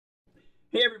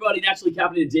Hey everybody, Naturally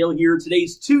Caffeinated Dale here.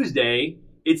 Today's Tuesday.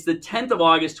 It's the 10th of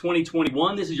August,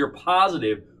 2021. This is your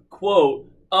positive quote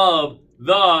of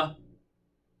the...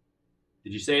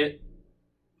 Did you say it?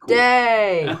 Cool.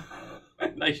 Day.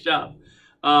 Nice job.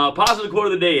 Positive quote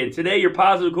of the day. And today your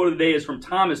positive quote of the day is from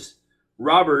Thomas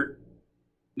Robert,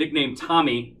 nicknamed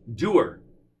Tommy, Dewar.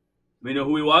 You know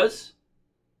who he was?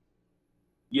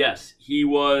 Yes, he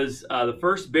was the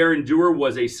first Baron Dewar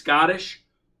was a Scottish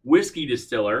whiskey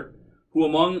distiller who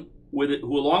along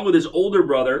with his older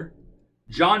brother,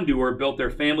 John Dewar, built their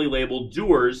family label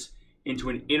Dewar's into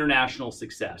an international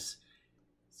success.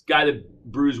 It's a guy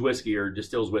that brews whiskey or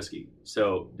distills whiskey.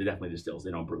 So they definitely distills,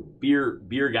 they don't brew.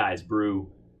 Beer guys brew,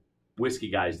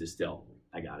 whiskey guys distill.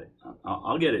 I got it.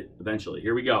 I'll get it eventually.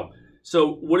 Here we go.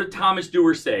 So what did Thomas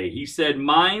Dewar say? He said,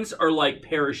 minds are like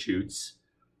parachutes.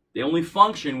 They only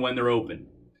function when they're open.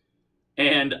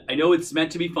 And I know it's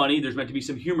meant to be funny. There's meant to be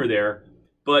some humor there.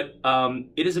 But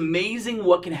it is amazing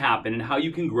what can happen and how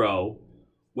you can grow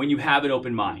when you have an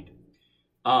open mind.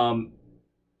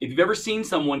 If you've ever seen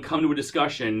someone come to a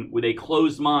discussion with a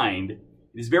closed mind,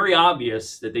 it is very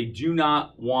obvious that they do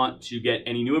not want to get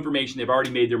any new information. They've already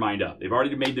made their mind up. They've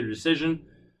already made their decision.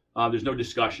 There's no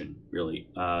discussion, really,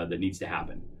 that needs to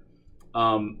happen.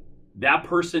 That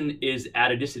person is at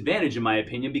a disadvantage, in my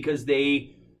opinion, because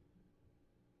they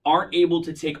aren't able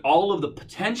to take all of the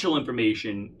potential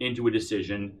information into a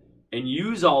decision and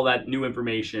use all that new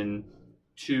information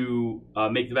to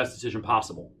make the best decision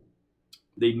possible.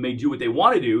 They may do what they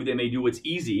want to do. They may do what's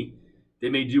easy. They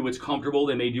may do what's comfortable.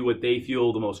 They may do what they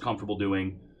feel the most comfortable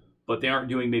doing, but they aren't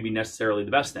doing maybe necessarily the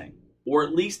best thing. Or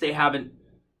at least they haven't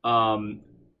gotten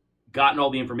all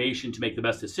the information to make the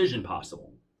best decision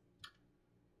possible.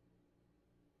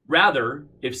 Rather,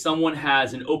 if someone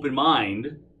has an open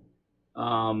mind,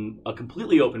 a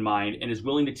completely open mind, and is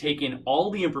willing to take in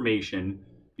all the information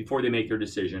before they make their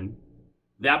decision,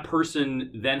 that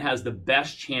person then has the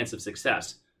best chance of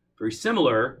success. Very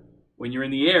similar, when you're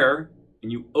in the air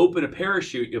and you open a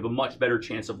parachute, you have a much better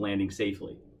chance of landing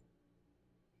safely.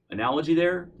 Analogy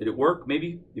there? Did it work?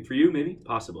 Maybe for you, maybe,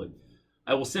 possibly.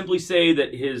 I will simply say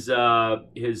that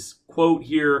his quote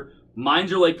here: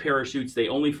 minds are like parachutes; they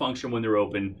only function when they're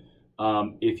open.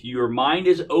 If your mind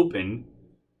is open,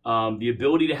 the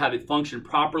ability to have it function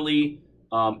properly,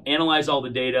 analyze all the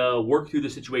data, work through the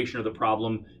situation or the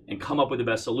problem, and come up with the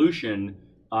best solution,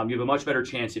 you have a much better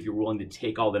chance if you're willing to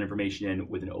take all that information in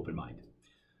with an open mind.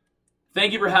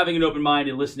 Thank you for having an open mind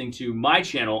and listening to my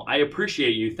channel. I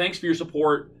appreciate you. Thanks for your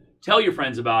support. Tell your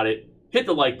friends about it. Hit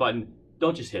the like button.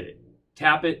 Don't just hit it.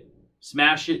 Tap it,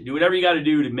 smash it, do whatever you got to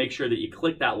do to make sure that you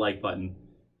click that like button,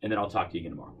 and then I'll talk to you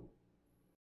again tomorrow.